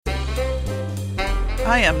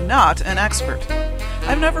I am not an expert.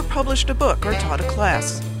 I've never published a book or taught a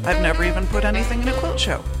class. I've never even put anything in a quilt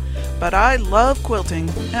show. But I love quilting,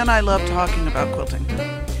 and I love talking about quilting.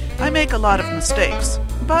 I make a lot of mistakes,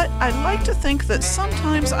 but I like to think that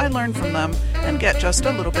sometimes I learn from them and get just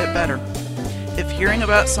a little bit better. If hearing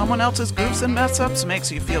about someone else's goofs and mess-ups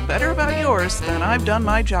makes you feel better about yours, then I've done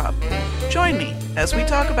my job. Join me as we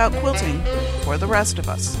talk about quilting for the rest of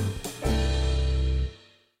us.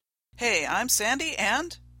 Hey, I'm Sandy,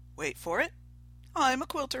 and, wait for it, I'm a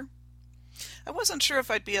quilter. I wasn't sure if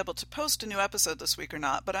I'd be able to post a new episode this week or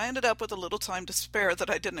not, but I ended up with a little time to spare that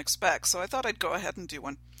I didn't expect, so I thought I'd go ahead and do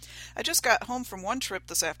one. I just got home from one trip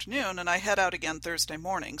this afternoon, and I head out again Thursday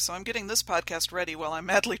morning, so I'm getting this podcast ready while I'm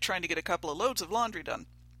madly trying to get a couple of loads of laundry done.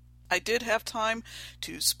 I did have time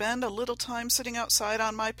to spend a little time sitting outside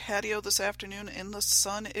on my patio this afternoon in the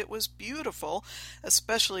sun. It was beautiful,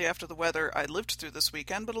 especially after the weather I lived through this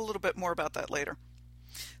weekend, but a little bit more about that later.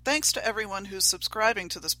 Thanks to everyone who's subscribing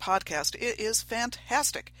to this podcast. It is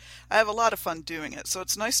fantastic. I have a lot of fun doing it, so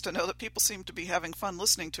it's nice to know that people seem to be having fun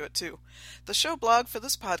listening to it too. The show blog for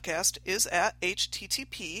this podcast is at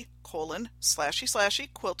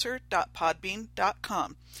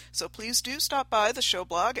http://quilter.podbean.com. So please do stop by the show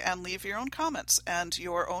blog and leave your own comments and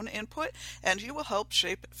your own input, and you will help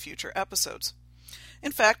shape future episodes.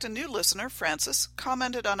 In fact, a new listener, Frances,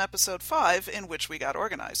 commented on episode 5 in which we got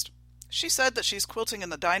organized. She said that she's quilting in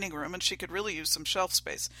the dining room and she could really use some shelf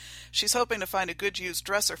space. She's hoping to find a good used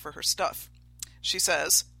dresser for her stuff. She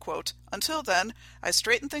says, quote, "Until then, I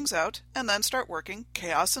straighten things out and then start working,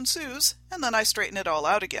 chaos ensues, and then I straighten it all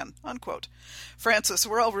out again," unquote. Frances,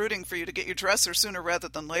 we're all rooting for you to get your dresser sooner rather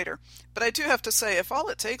than later. But I do have to say, if all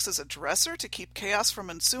it takes is a dresser to keep chaos from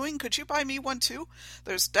ensuing, could you buy me one too?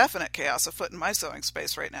 There's definite chaos afoot in my sewing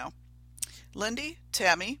space right now. Lindy,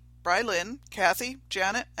 Tammy, Brylin, Kathy,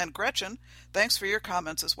 Janet, and Gretchen, thanks for your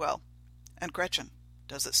comments as well. And Gretchen,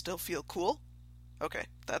 does it still feel cool? Okay,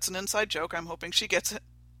 that's an inside joke. I'm hoping she gets it.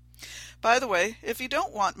 By the way, if you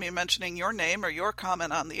don't want me mentioning your name or your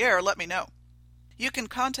comment on the air, let me know. You can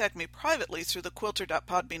contact me privately through the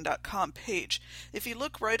quilter.podbean.com page. If you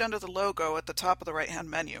look right under the logo at the top of the right-hand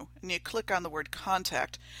menu, and you click on the word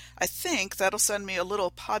Contact, I think that'll send me a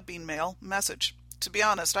little Podbean mail message. To be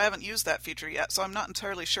honest, I haven't used that feature yet, so I'm not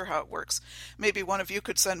entirely sure how it works. Maybe one of you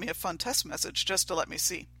could send me a fun test message just to let me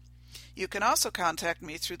see. You can also contact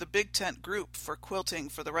me through the Big Tent group for Quilting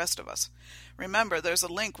for the Rest of Us. Remember, there's a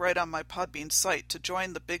link right on my Podbean site to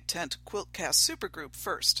join the Big Tent Quiltcast supergroup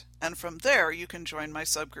first, and from there you can join my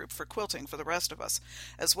subgroup for Quilting for the Rest of Us,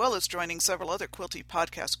 as well as joining several other quilty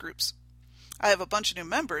podcast groups. I have a bunch of new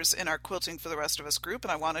members in our Quilting for the Rest of Us group,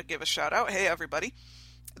 and I want to give a shout out. Hey, everybody.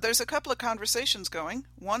 There's a couple of conversations going,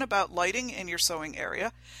 one about lighting in your sewing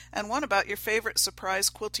area, and one about your favorite surprise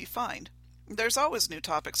quilty find. There's always new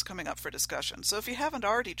topics coming up for discussion, so if you haven't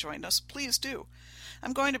already joined us, please do.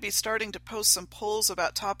 I'm going to be starting to post some polls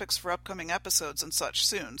about topics for upcoming episodes and such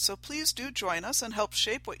soon, so please do join us and help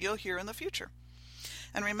shape what you'll hear in the future.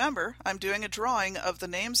 And remember, I'm doing a drawing of the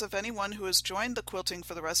names of anyone who has joined the Quilting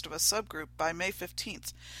for the Rest of Us subgroup by May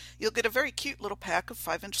 15th. You'll get a very cute little pack of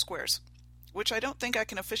 5-inch squares, which I don't think I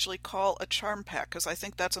can officially call a charm pack because I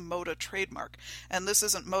think that's a Moda trademark, and this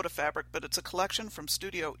isn't Moda fabric, but it's a collection from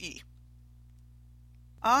Studio E.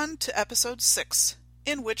 On to episode 6,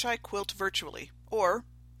 in which I quilt virtually, or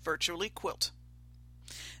virtually quilt.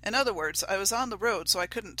 In other words, I was on the road so I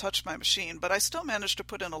couldn't touch my machine, but I still managed to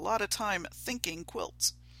put in a lot of time thinking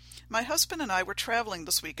quilts. My husband and I were traveling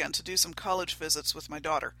this weekend to do some college visits with my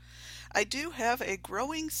daughter. I do have a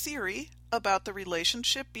growing theory about the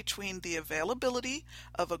relationship between the availability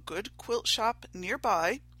of a good quilt shop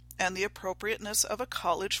nearby and the appropriateness of a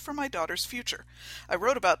college for my daughter's future. I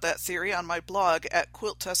wrote about that theory on my blog at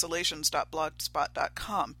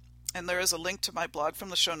quilttessellations.blogspot.com, and there is a link to my blog from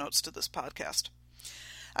the show notes to this podcast.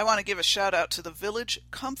 I want to give a shout out to the Village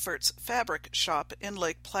Comforts Fabric Shop in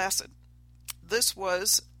Lake Placid. This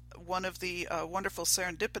was one of the wonderful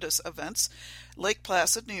serendipitous events, Lake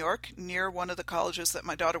Placid, New York, near one of the colleges that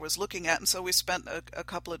my daughter was looking at, and so we spent a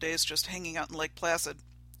couple of days just hanging out in Lake Placid,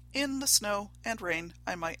 in the snow and rain,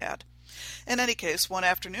 I might add. In any case, one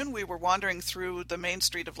afternoon we were wandering through the main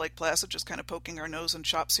street of Lake Placid, just kind of poking our nose in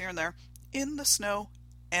shops here and there, in the snow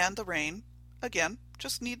and the rain. Again,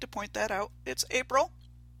 just need to point that out. It's April.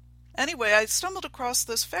 Anyway, I stumbled across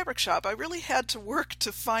this fabric shop. I really had to work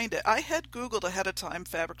to find it. I had Googled ahead of time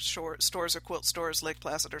fabric stores or quilt stores, Lake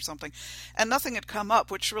Placid or something, and nothing had come up,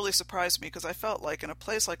 which really surprised me because I felt like in a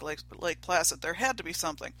place like Lake Placid there had to be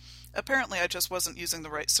something. Apparently I just wasn't using the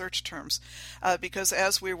right search terms because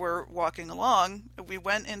as we were walking along, we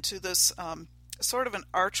went into this sort of an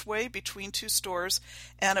archway between two stores,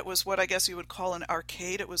 and it was what I guess you would call an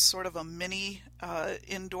arcade. It was sort of a mini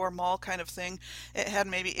indoor mall kind of thing. It had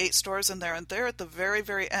maybe 8 stores in there, and there at the very,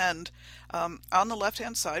 very end, on the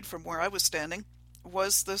left-hand side from where I was standing,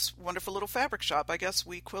 was this wonderful little fabric shop. I guess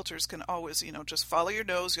we quilters can always, just follow your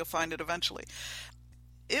nose, you'll find it eventually.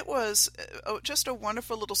 It was just a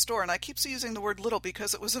wonderful little store, and I keep using the word little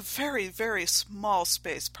because it was a very, very small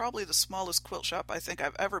space, probably the smallest quilt shop I think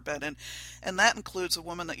I've ever been in, and that includes a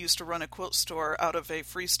woman that used to run a quilt store out of a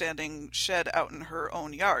freestanding shed out in her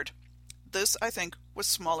own yard. This, I think, was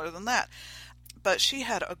smaller than that. But she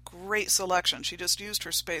had a great selection. She just used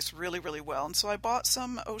her space really, really well. And so I bought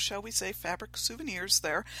some, shall we say, fabric souvenirs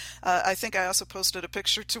there. I think I also posted a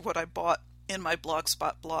picture to what I bought in my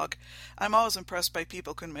Blogspot blog. I'm always impressed by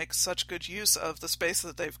people who can make such good use of the space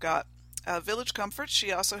that they've got. Village Comforts,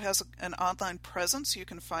 she also has an online presence. You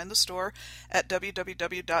can find the store at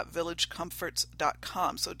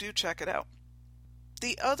www.villagecomforts.com, so do check it out.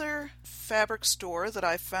 The other fabric store that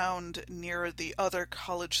I found near the other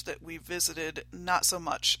college that we visited, not so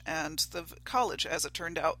much, and the college, as it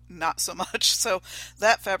turned out, not so much. So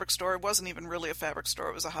that fabric store wasn't even really a fabric store,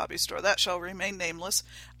 it was a hobby store. That shall remain nameless.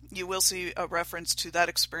 You will see a reference to that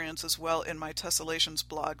experience as well in my Tessellations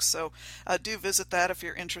blog, so do visit that if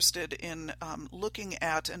you're interested in looking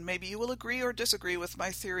at, and maybe you will agree or disagree with my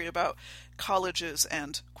theory about colleges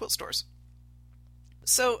and quilt stores.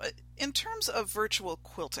 So, in terms of virtual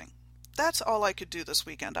quilting, that's all I could do this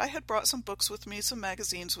weekend. I had brought some books with me, some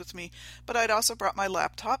magazines with me, but I'd also brought my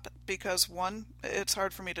laptop because, one, it's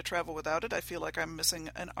hard for me to travel without it. I feel like I'm missing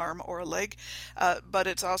an arm or a leg, but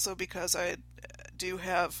it's also because I do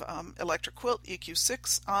have Electric Quilt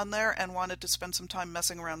EQ6 on there and wanted to spend some time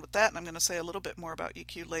messing around with that, and I'm going to say a little bit more about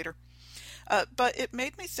EQ later. But it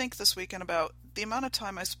made me think this weekend about the amount of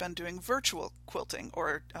time I spend doing virtual quilting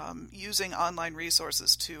or using online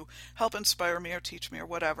resources to help inspire me or teach me or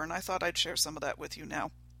whatever, and I thought I'd share some of that with you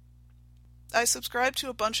now. I subscribe to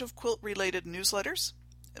a bunch of quilt-related newsletters,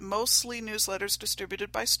 mostly newsletters distributed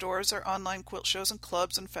by stores or online quilt shows and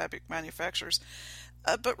clubs and fabric manufacturers.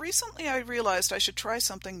 But recently I realized I should try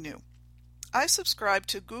something new. I subscribe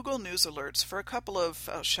to Google News alerts for a couple of,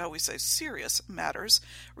 shall we say, serious matters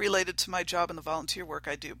related to my job and the volunteer work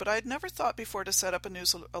I do, but I had never thought before to set up a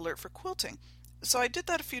news alert for quilting. So I did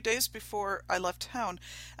that a few days before I left town,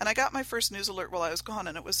 and I got my first news alert while I was gone,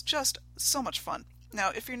 and it was just so much fun.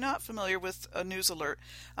 Now, if you're not familiar with a news alert,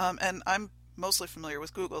 and I'm mostly familiar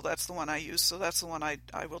with Google, that's the one I use, so that's the one I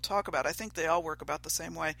will talk about. I think they all work about the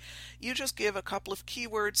same way. You just give a couple of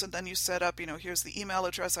keywords and then you set up, here's the email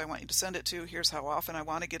address I want you to send it to, here's how often I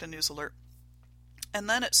want to get a news alert. And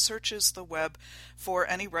then it searches the web for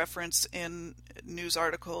any reference in news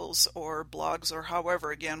articles or blogs or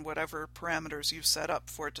however, again, whatever parameters you've set up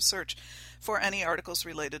for it to search for any articles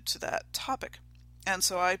related to that topic. And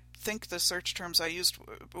so I think the search terms I used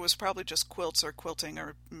was probably just quilts or quilting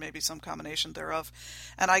or maybe some combination thereof.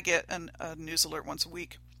 And I get a news alert once a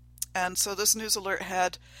week. And so this news alert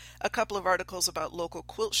had a couple of articles about local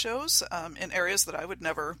quilt shows in areas that I would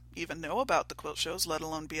never even know about the quilt shows, let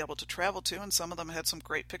alone be able to travel to. And some of them had some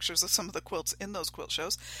great pictures of some of the quilts in those quilt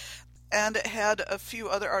shows. And it had a few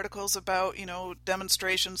other articles about,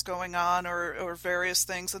 demonstrations going on or various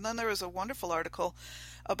things. And then there was a wonderful article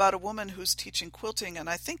about a woman who's teaching quilting, and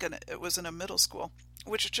I think it was in a middle school,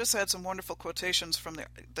 which just had some wonderful quotations from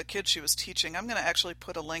the kids she was teaching. I'm going to actually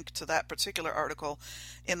put a link to that particular article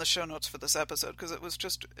in the show notes for this episode because it was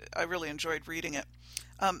I really enjoyed reading it.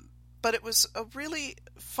 But it was a really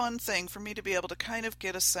fun thing for me to be able to kind of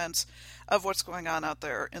get a sense of what's going on out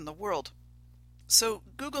there in the world. So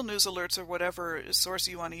Google News Alerts or whatever source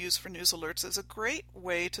you want to use for news alerts is a great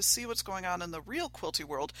way to see what's going on in the real quilty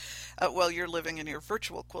world while you're living in your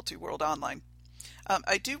virtual quilty world online.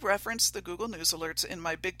 I do reference the Google News Alerts in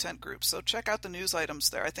my Big Tent group, so check out the news items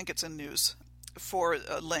there. I think it's in news for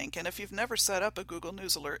a link. And if you've never set up a Google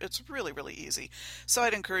News Alert, it's really, really easy. So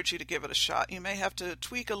I'd encourage you to give it a shot. You may have to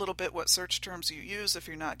tweak a little bit what search terms you use if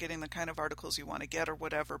you're not getting the kind of articles you want to get or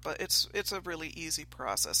whatever, but it's a really easy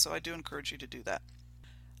process. So I do encourage you to do that.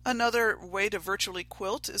 Another way to virtually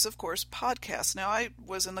quilt is, of course, podcasts. Now, I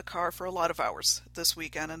was in the car for a lot of hours this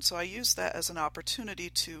weekend, and so I used that as an opportunity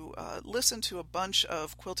to listen to a bunch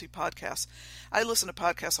of quilty podcasts. I listen to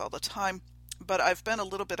podcasts all the time, but I've been a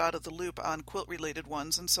little bit out of the loop on quilt-related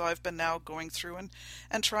ones, and so I've been now going through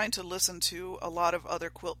and trying to listen to a lot of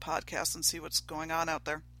other quilt podcasts and see what's going on out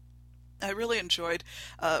there. I really enjoyed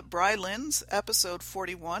Bri Lynn's episode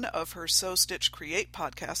 41 of her Sew, Stitch, Create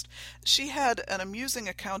podcast. She had an amusing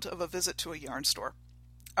account of a visit to a yarn store.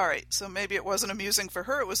 All right, so maybe it wasn't amusing for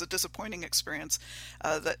her. It was a disappointing experience,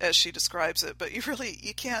 as she describes it. But you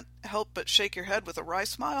can't help but shake your head with a wry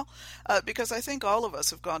smile, because I think all of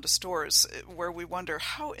us have gone to stores where we wonder,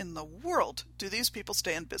 how in the world do these people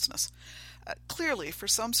stay in business? Clearly, for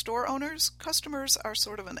some store owners, customers are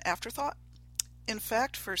sort of an afterthought. In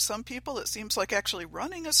fact, for some people, it seems like actually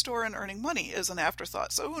running a store and earning money is an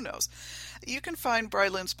afterthought, so who knows? You can find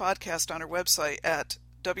Brylynn's podcast on her website at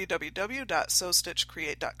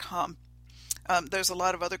www.sewstitchcreate.com. There's a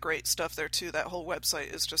lot of other great stuff there, too. That whole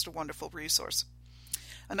website is just a wonderful resource.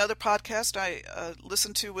 Another podcast I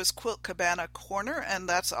listened to was Quilt Cabana Corner, and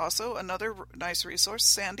that's also another nice resource.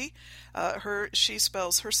 Sandy, she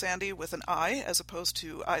spells her Sandy with an I, as opposed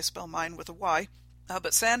to I spell mine with a Y.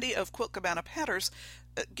 But Sandy of Quilt Cabana Patterns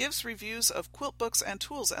gives reviews of quilt books and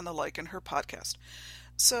tools and the like in her podcast.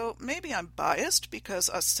 So maybe I'm biased because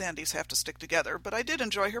us Sandys have to stick together, but I did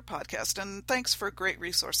enjoy her podcast, and thanks for a great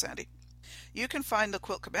resource, Sandy. You can find the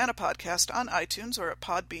Quilt Cabana podcast on iTunes or at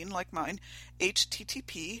Podbean like mine,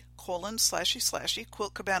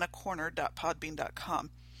 http://quiltcabanacorner.podbean.com.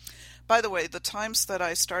 By the way, the times that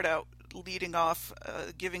I start out leading off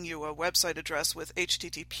giving you a website address with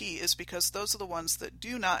HTTP is because those are the ones that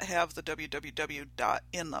do not have the www dot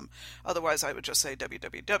in them. Otherwise, I would just say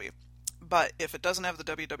www. But if it doesn't have the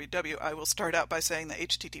www, I will start out by saying the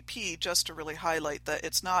HTTP just to really highlight that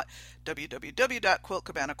it's not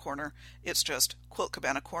www.quiltcabanacorner, it's just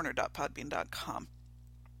quiltcabanacorner.podbean.com.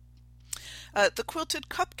 The Quilted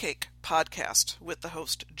Cupcake podcast with the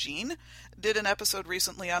host Jean did an episode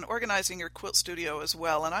recently on organizing your quilt studio as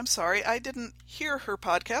well, and I'm sorry I didn't hear her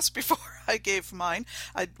podcast before I gave mine.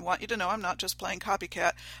 I want you to know I'm not just playing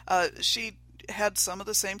copycat. She had some of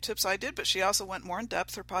the same tips I did, but she also went more in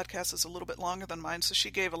depth. Her podcast is a little bit longer than mine, so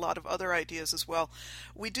she gave a lot of other ideas as well.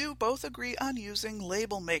 We do both agree on using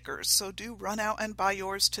label makers, so do run out and buy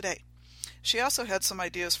yours today. She also had some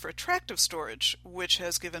ideas for attractive storage, which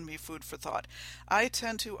has given me food for thought. I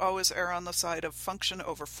tend to always err on the side of function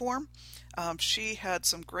over form. She had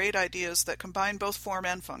some great ideas that combine both form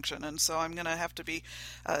and function, and so I'm going to have to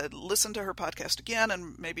listen to her podcast again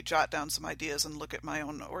and maybe jot down some ideas and look at my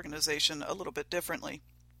own organization a little bit differently.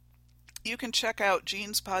 You can check out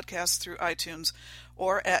Jean's podcast through iTunes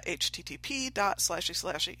or at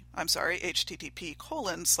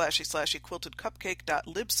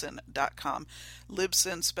http://quiltedcupcake.libsyn.com.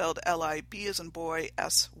 Libsyn spelled L-I-B as in boy,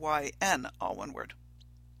 S-Y-N, all one word.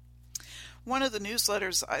 One of the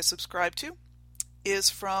newsletters I subscribe to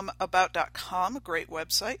is from about.com, a great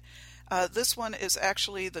website. This one is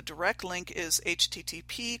actually, the direct link is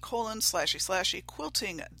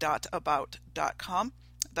http://quilting.about.com.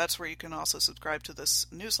 That's where you can also subscribe to this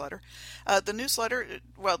newsletter. The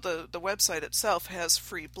website itself has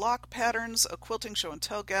free block patterns, a quilting show and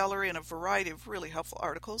tell gallery, and a variety of really helpful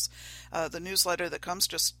articles. The newsletter that comes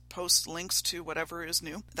just posts links to whatever is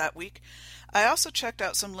new that week. I also checked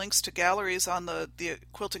out some links to galleries on the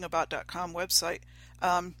quiltingabout.com website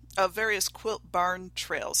of various quilt barn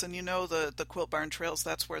trails. And you know the quilt barn trails,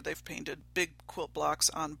 that's where they've painted big quilt blocks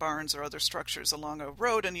on barns or other structures along a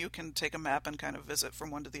road, and you can take a map and kind of visit from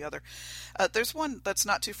one to the other. There's one that's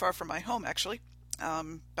not too far from my home, actually,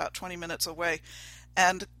 about 20 minutes away.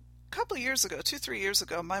 And a couple of years ago, 2-3 years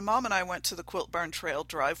ago, my mom and I went to the Quilt Barn Trail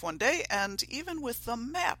drive one day, and even with the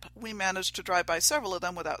map, we managed to drive by several of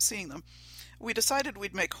them without seeing them. We decided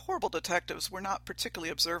we'd make horrible detectives. We're not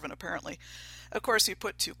particularly observant, apparently. Of course, you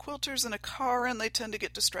put two quilters in a car, and they tend to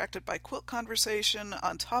get distracted by quilt conversation.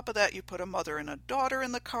 On top of that, you put a mother and a daughter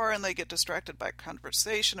in the car, and they get distracted by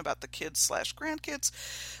conversation about the kids/grandkids.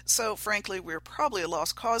 So, frankly, we were probably a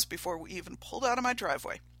lost cause before we even pulled out of my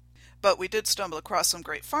driveway. But we did stumble across some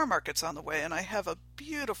great farm markets on the way, and I have a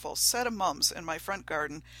beautiful set of mums in my front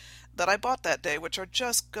garden that I bought that day, which are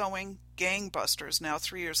just going gangbusters now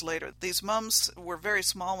 3 years later. These mums were very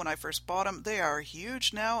small when I first bought them. They are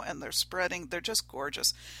huge now, and they're spreading. They're just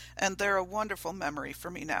gorgeous. And they're a wonderful memory for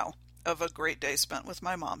me now of a great day spent with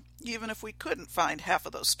my mom, even if we couldn't find half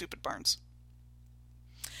of those stupid barns.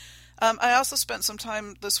 I also spent some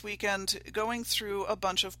time this weekend going through a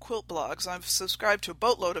bunch of quilt blogs. I've subscribed to a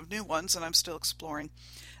boatload of new ones, and I'm still exploring.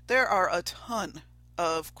 There are a ton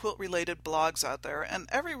of quilt-related blogs out there, and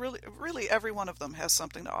really every one of them has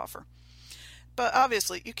something to offer. But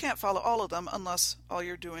obviously, you can't follow all of them unless all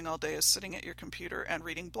you're doing all day is sitting at your computer and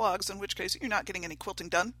reading blogs, in which case you're not getting any quilting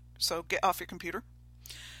done, so get off your computer.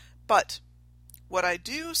 But what I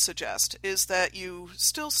do suggest is that you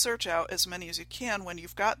still search out as many as you can when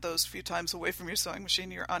you've got those few times away from your sewing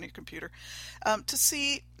machine, you're on your computer,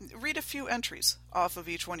 read a few entries off of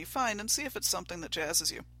each one you find and see if it's something that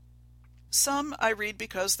jazzes you. Some I read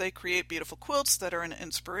because they create beautiful quilts that are an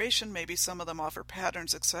inspiration. Maybe some of them offer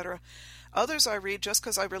patterns, etc. Others I read just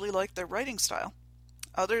because I really like their writing style.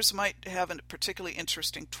 Others might have a particularly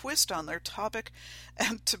interesting twist on their topic,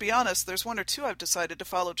 and to be honest, there's one or two I've decided to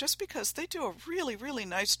follow just because they do a really, really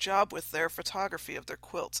nice job with their photography of their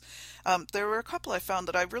quilts. There were a couple I found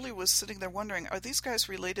that I really was sitting there wondering, are these guys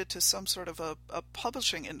related to some sort of a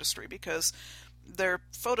publishing industry? Because their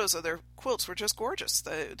photos of their quilts were just gorgeous.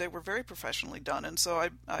 They were very professionally done, and so I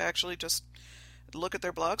actually just look at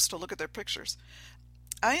their blogs to look at their pictures.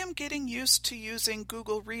 I am getting used to using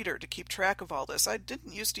Google Reader to keep track of all this. I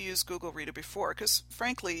didn't used to use Google Reader before because,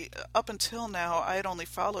 frankly, up until now, I had only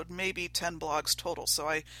followed maybe 10 blogs total, so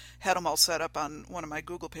I had them all set up on one of my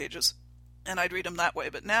Google pages, and I'd read them that way.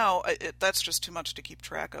 But now, that's just too much to keep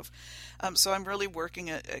track of. So I'm really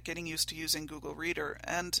working at getting used to using Google Reader,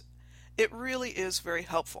 and it really is very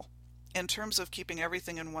helpful in terms of keeping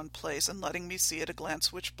everything in one place and letting me see at a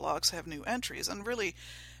glance which blogs have new entries. And really,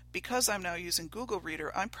 because I'm now using Google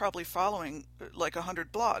Reader, I'm probably following like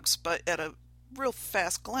 100 blogs, but at a real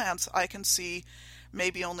fast glance, I can see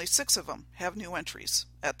maybe only 6 of them have new entries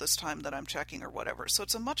at this time that I'm checking or whatever. So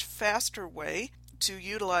it's a much faster way to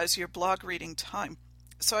utilize your blog reading time.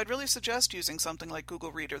 So I'd really suggest using something like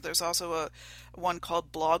Google Reader. There's also a one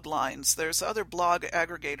called Blog Lines. There's other blog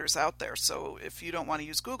aggregators out there. So if you don't want to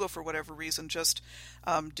use Google for whatever reason, just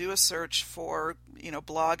do a search for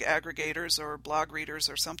blog aggregators or blog readers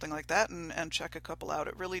or something like that, and check a couple out.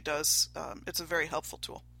 It really does. It's a very helpful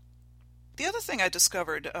tool. The other thing I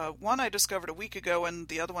discovered, one I discovered a week ago and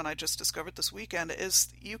the other one I just discovered this weekend, is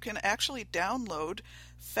you can actually download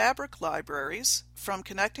fabric libraries from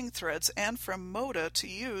Connecting Threads and from Moda to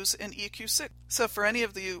use in EQ6. So for any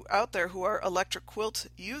of you out there who are electric quilt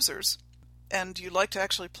users and you like to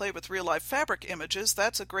actually play with real life fabric images,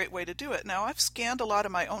 that's a great way to do it. Now, I've scanned a lot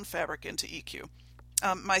of my own fabric into EQ.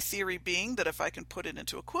 My theory being that if I can put it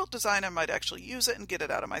into a quilt design, I might actually use it and get it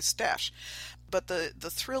out of my stash. But the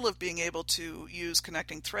thrill of being able to use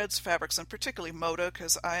Connecting Threads fabrics, and particularly Moda,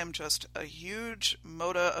 because I am just a huge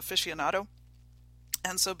Moda aficionado,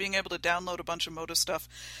 and so being able to download a bunch of Moda stuff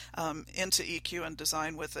into EQ and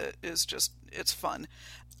design with it is just, it's fun.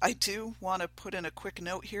 I do want to put in a quick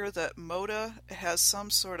note here that Moda has some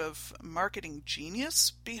sort of marketing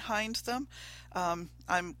genius behind them.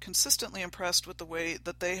 I'm consistently impressed with the way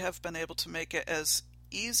that they have been able to make it as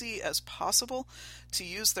easy as possible to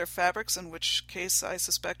use their fabrics, in which case I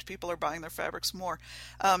suspect people are buying their fabrics more.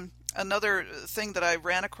 Another thing that I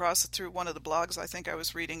ran across through one of the blogs I think I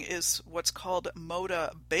was reading is what's called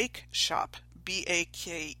Moda Bake Shop.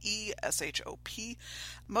 Bakeshop.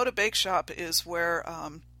 Moda Bake Shop is where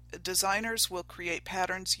designers will create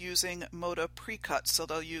patterns using Moda pre-cuts. So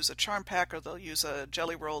they'll use a charm pack, or they'll use a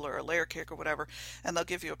jelly roll or a layer cake or whatever, and they'll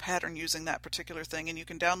give you a pattern using that particular thing, and you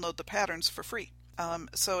can download the patterns for free.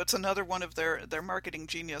 So it's another one of their marketing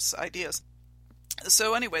genius ideas.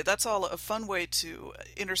 So anyway, that's all a fun way to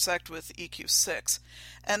intersect with EQ6.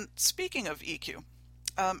 And speaking of EQ,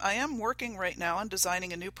 I am working right now on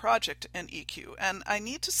designing a new project in EQ, and I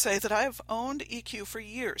need to say that I have owned EQ for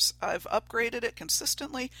years. I've upgraded it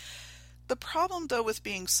consistently. The problem, though, with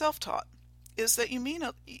being self-taught is that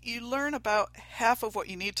you learn about half of what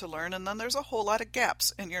you need to learn, and then there's a whole lot of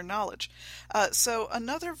gaps in your knowledge. So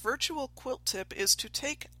another virtual quilt tip is to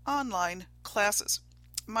take online classes.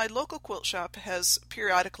 My local quilt shop has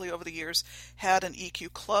periodically over the years had an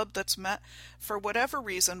EQ club that's met. For whatever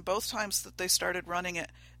reason, both times that they started running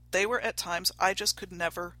it, they were at times I just could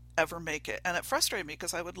never, ever make it. And it frustrated me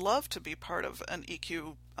because I would love to be part of an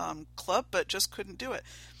EQ club, but just couldn't do it.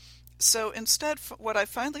 So instead, what I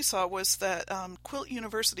finally saw was that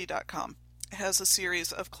quiltuniversity.com has a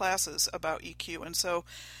series of classes about EQ, and so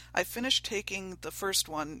I finished taking the first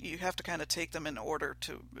one. You have to kind of take them in order,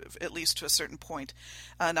 to at least to a certain point,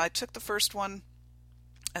 and I took the first one,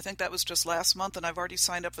 I think that was just last month, and I've already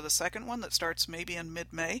signed up for the second one that starts maybe in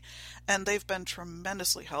mid-May, and they've been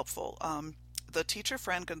tremendously helpful. The teacher,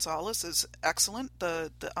 Fran Gonzalez, is excellent. The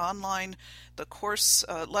online, the course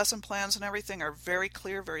lesson plans and everything are very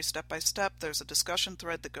clear, very step-by-step. There's a discussion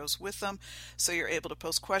thread that goes with them, so you're able to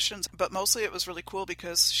post questions. But mostly it was really cool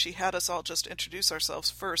because she had us all just introduce ourselves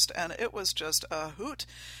first, and it was just a hoot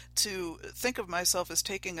to think of myself as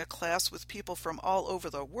taking a class with people from all over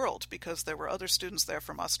the world, because there were other students there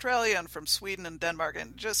from Australia and from Sweden and Denmark,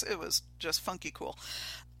 and it was just funky cool.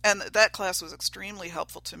 And that class was extremely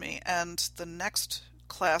helpful to me, and the next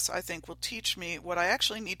class I think will teach me what I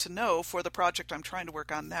actually need to know for the project I'm trying to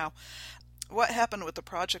work on now. What happened with the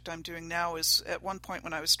project I'm doing now is, at one point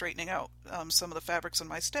when I was straightening out some of the fabrics in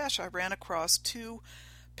my stash, I ran across 2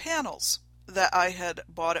 panels that I had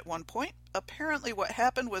bought at one point. Apparently what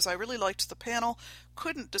happened was I really liked the panel,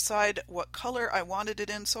 couldn't decide what color I wanted it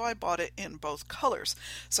in, so I bought it in both colors.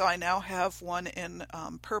 So I now have one in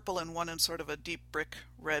purple and one in sort of a deep brick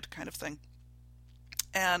red kind of thing.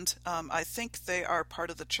 And I think they are part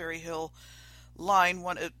of the Cherry Hill line.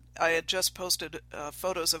 I had just posted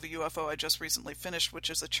photos of a UFO I just recently finished, which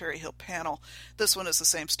is a Cherry Hill panel. This one is the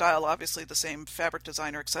same style, obviously the same fabric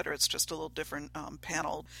designer, etc. It's just a little different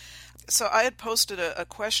panel. So I had posted a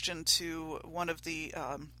question to one of the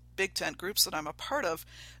Big Tent groups that I'm a part of,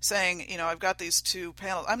 saying, I've got these two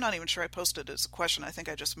panels. I'm not even sure I posted it as a question. I think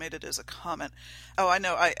I just made it as a comment. Oh, I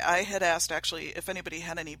know. I had asked, actually, if anybody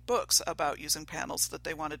had any books about using panels that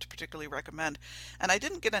they wanted to particularly recommend. And I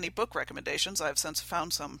didn't get any book recommendations. I've since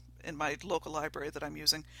found some in my local library that I'm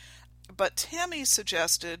using. But Tammy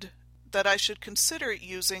suggested that I should consider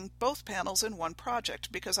using both panels in one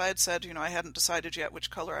project, because I had said, I hadn't decided yet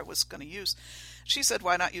which color I was going to use. She said,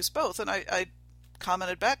 why not use both? And I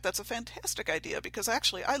commented back, that's a fantastic idea, because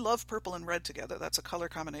actually I love purple and red together. That's a color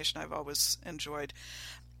combination I've always enjoyed.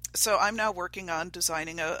 So I'm now working on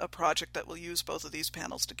designing a project that will use both of these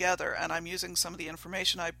panels together, and I'm using some of the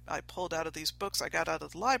information I pulled out of these books I got out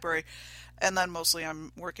of the library, and then mostly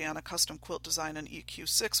I'm working on a custom quilt design in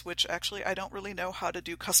EQ6, which actually I don't really know how to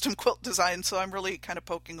do custom quilt design, so I'm really kind of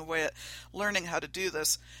poking away at learning how to do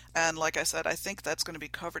this. And like I said, I think that's going to be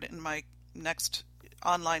covered in my next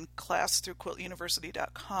online class through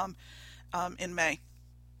quiltuniversity.com in May.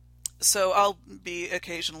 So I'll be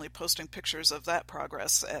occasionally posting pictures of that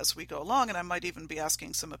progress as we go along, and I might even be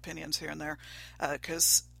asking some opinions here and there,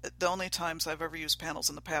 because the only times I've ever used panels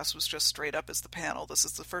in the past was just straight up as the panel. This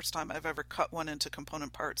is the first time I've ever cut one into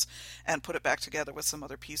component parts and put it back together with some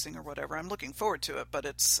other piecing or whatever. I'm looking forward to it, but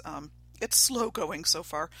it's slow going so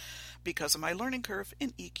far because of my learning curve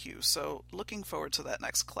in EQ, so looking forward to that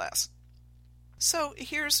next class. So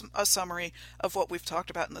here's a summary of what we've talked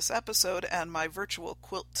about in this episode and my virtual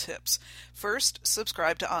quilt tips. First,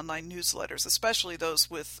 subscribe to online newsletters, especially those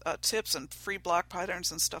with tips and free block patterns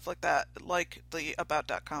and stuff like that, like the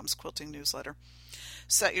About.com's quilting newsletter.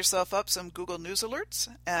 Set yourself up some Google News alerts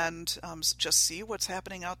and just see what's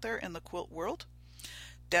happening out there in the quilt world.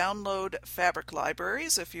 Download fabric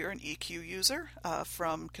libraries if you're an EQ user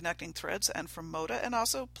from Connecting Threads and from Moda, and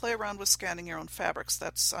also play around with scanning your own fabrics.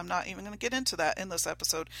 I'm not even going to get into that in this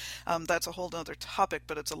episode. That's a whole other topic,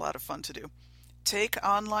 but it's a lot of fun to do. Take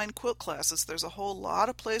online quilt classes. There's a whole lot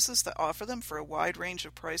of places that offer them for a wide range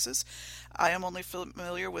of prices. I am only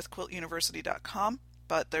familiar with quiltuniversity.com.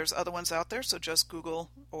 But there's other ones out there, so just Google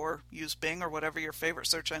or use Bing or whatever your favorite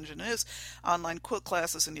search engine is, online quilt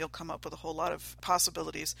classes, and you'll come up with a whole lot of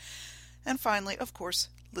possibilities. And finally, of course,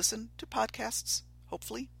 listen to podcasts,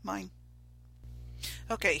 hopefully mine.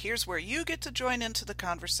 Okay, here's where you get to join into the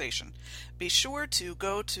conversation. Be sure to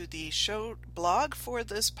go to the show blog for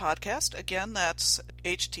this podcast. Again, that's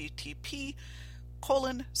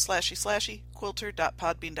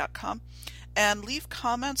http://quilter.podbean.com. And leave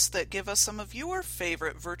comments that give us some of your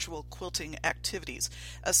favorite virtual quilting activities,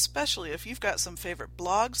 especially if you've got some favorite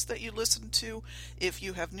blogs that you listen to, if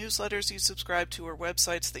you have newsletters you subscribe to or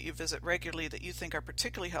websites that you visit regularly that you think are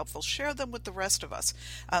particularly helpful. Share them with the rest of us,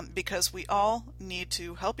 because we all need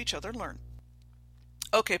to help each other learn.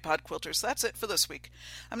 Okay, Pod Quilters, that's it for this week.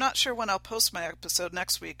 I'm not sure when I'll post my episode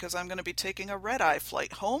next week because I'm going to be taking a red-eye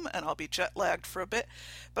flight home and I'll be jet-lagged for a bit,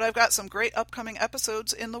 but I've got some great upcoming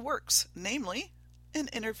episodes in the works, namely an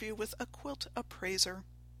interview with a quilt appraiser.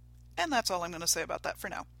 And that's all I'm going to say about that for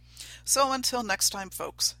now. So until next time,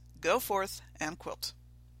 folks, go forth and quilt.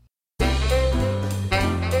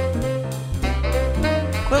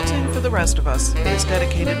 Quilting for the Rest of Us is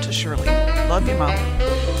dedicated to Shirley. Love you, Mom.